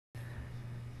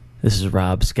This is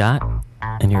Rob Scott,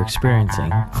 and you're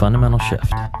experiencing Fundamental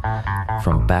Shift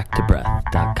from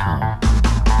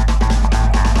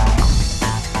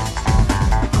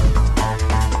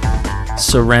BackToBreath.com.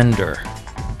 Surrender.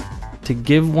 To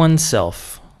give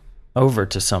oneself over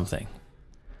to something.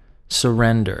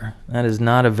 Surrender. That is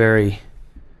not a very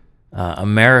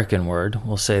American word,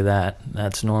 we'll say that.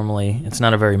 It's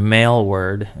not a very male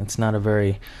word. It's not a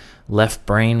very left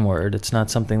brain word. It's not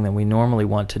something that we normally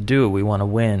want to do. We want to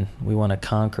win. We want to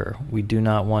conquer. We do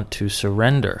not want to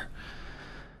surrender.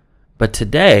 But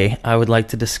today, I would like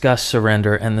to discuss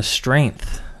surrender and the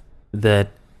strength that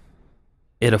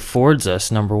it affords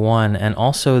us, number one, and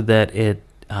also that it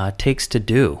takes to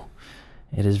do.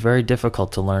 It is very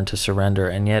difficult to learn to surrender,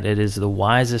 and yet it is the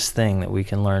wisest thing that we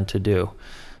can learn to do.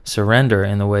 Surrender,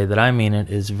 in the way that I mean it,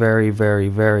 is very, very,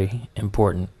 very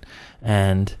important.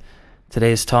 And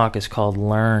today's talk is called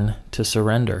Learn to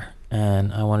Surrender,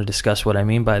 and I want to discuss what I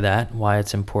mean by that, why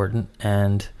it's important,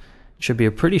 and it should be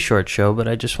a pretty short show, but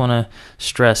I just want to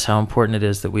stress how important it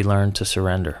is that we learn to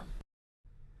surrender.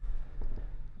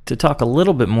 To talk a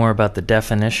little bit more about the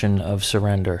definition of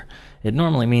surrender, it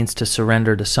normally means to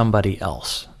surrender to somebody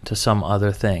else, to some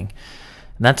other thing.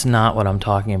 And that's not what I'm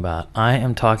talking about. I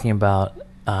am talking about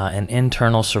an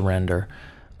internal surrender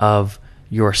of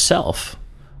yourself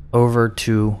over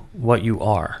to what you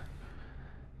are.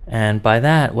 And by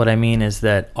that, what I mean is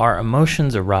that our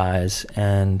emotions arise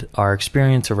and our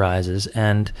experience arises,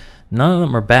 and none of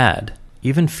them are bad.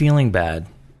 Even feeling bad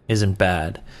isn't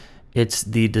bad. It's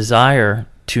the desire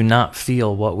to not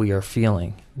feel what we are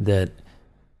feeling that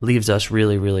leaves us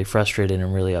really, really frustrated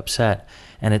and really upset.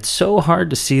 And it's so hard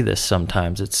to see this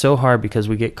sometimes. It's so hard because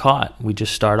we get caught. We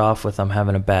just start off with, I'm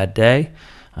having a bad day,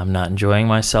 I'm not enjoying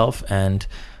myself, and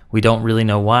we don't really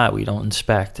know why. We don't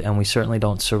inspect, and we certainly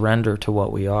don't surrender to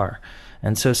what we are.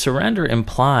 And so surrender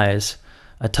implies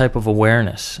a type of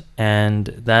awareness, and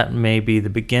that may be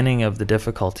the beginning of the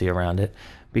difficulty around it,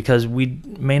 because we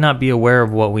may not be aware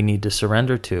of what we need to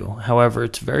surrender to. However,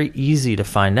 it's very easy to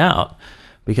find out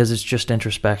because it's just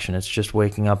introspection. It's just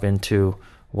waking up into,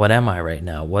 what am I right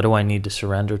now? What do I need to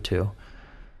surrender to?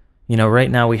 You know, right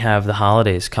now we have the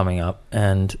holidays coming up,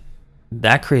 and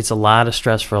that creates a lot of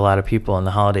stress for a lot of people, and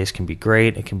the holidays can be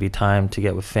great. It can be time to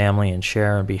get with family and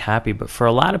share and be happy. But for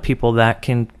a lot of people, that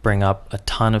can bring up a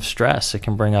ton of stress. It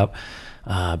can bring up,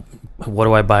 what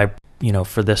do I buy,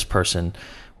 for this person?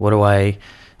 What do I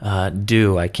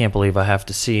do? I can't believe I have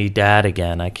to see dad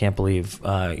again. I can't believe,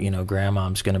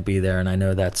 grandmom's going to be there, and I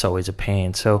know that's always a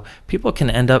pain. So people can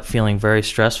end up feeling very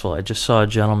stressful. I just saw a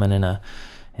gentleman in a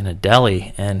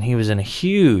deli, and he was in a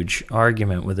huge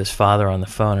argument with his father on the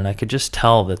phone, and I could just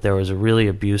tell that there was a really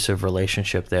abusive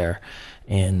relationship there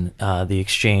in the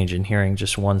exchange, and hearing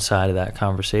just one side of that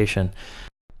conversation.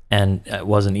 And it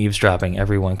wasn't eavesdropping.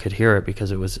 Everyone could hear it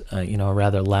because it was a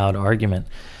rather loud argument.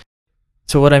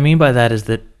 So what I mean by that is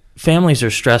that families are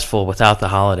stressful without the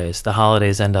holidays. The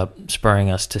holidays end up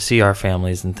spurring us to see our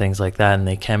families and things like that, and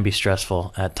they can be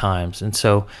stressful at times. And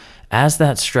so as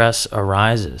that stress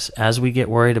arises, as we get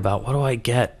worried about, what do I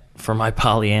get for my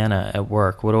Pollyanna at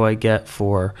work? What do I get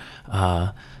for,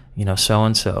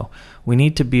 so-and-so? We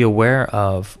need to be aware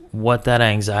of what that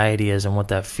anxiety is and what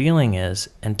that feeling is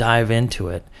and dive into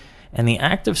it. And the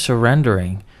act of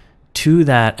surrendering to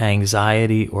that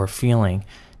anxiety or feeling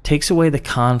takes away the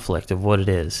conflict of what it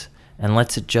is and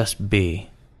lets it just be.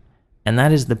 And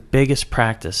that is the biggest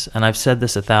practice. And I've said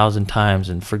this 1,000 times,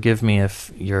 and forgive me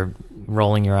if you're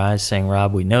rolling your eyes saying,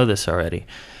 Rob, we know this already.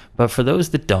 But for those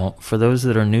that don't, for those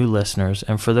that are new listeners,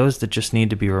 and for those that just need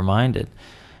to be reminded,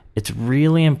 it's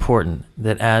really important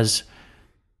that as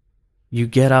you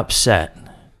get upset,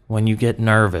 when you get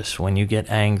nervous, when you get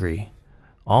angry,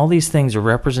 all these things are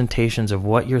representations of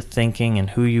what you're thinking and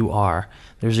who you are.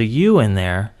 There's a you in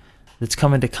there that's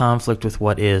come into conflict with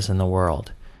what is in the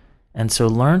world. And so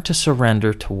learn to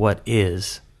surrender to what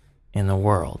is in the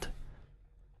world.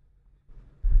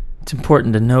 It's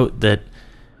important to note that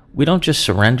we don't just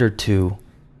surrender to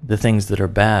the things that are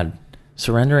bad.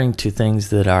 Surrendering to things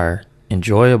that are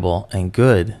enjoyable and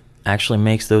good actually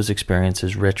makes those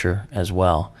experiences richer as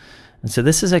well. And so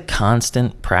this is a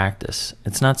constant practice.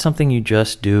 It's not something you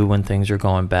just do when things are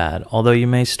going bad, although you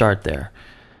may start there.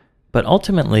 But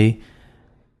ultimately,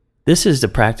 this is the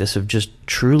practice of just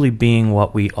truly being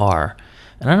what we are.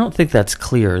 And I don't think that's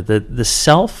clear. The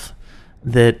self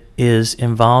that is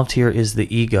involved here is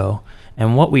the ego,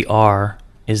 and what we are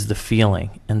is the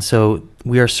feeling. And so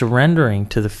we are surrendering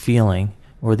to the feeling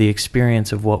or the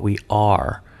experience of what we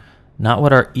are, not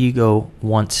what our ego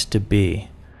wants to be.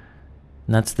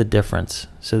 And that's the difference.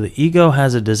 So the ego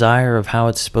has a desire of how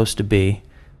it's supposed to be.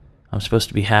 I'm supposed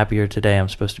to be happier today. I'm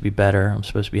supposed to be better. I'm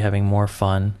supposed to be having more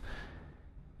fun.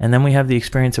 And then we have the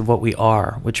experience of what we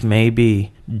are, which may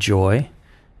be joy.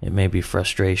 It may be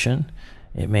frustration.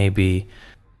 It may be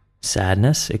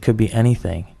sadness. It could be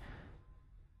anything.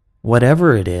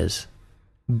 Whatever it is,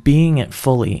 being it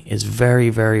fully is very,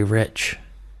 very rich.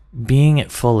 Being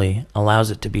it fully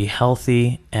allows it to be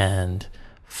healthy and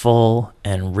full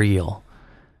and real.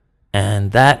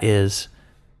 And that is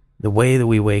the way that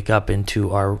we wake up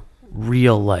into our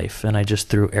real life. And I just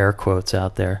threw air quotes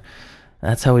out there.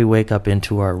 That's how we wake up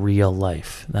into our real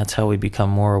life. That's how we become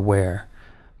more aware,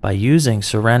 by using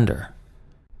surrender.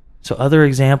 So other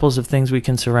examples of things we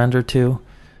can surrender to: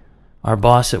 our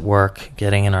boss at work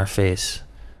getting in our face,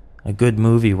 a good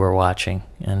movie we're watching,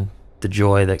 and the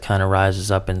joy that kind of rises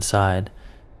up inside,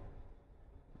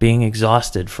 being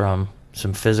exhausted from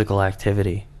some physical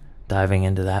activity, diving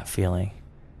into that feeling.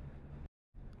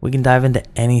 We can dive into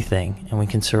anything, and we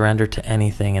can surrender to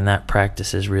anything, and that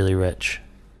practice is really rich.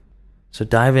 So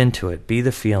dive into it. Be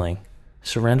the feeling.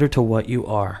 Surrender to what you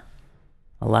are.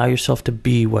 Allow yourself to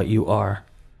be what you are.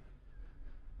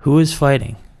 Who is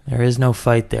fighting? There is no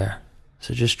fight there.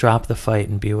 So just drop the fight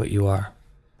and be what you are.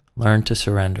 Learn to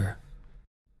surrender.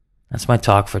 That's my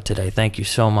talk for today. Thank you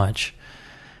so much.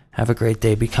 Have a great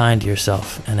day. Be kind to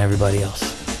yourself and everybody else.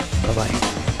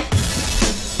 Bye-bye.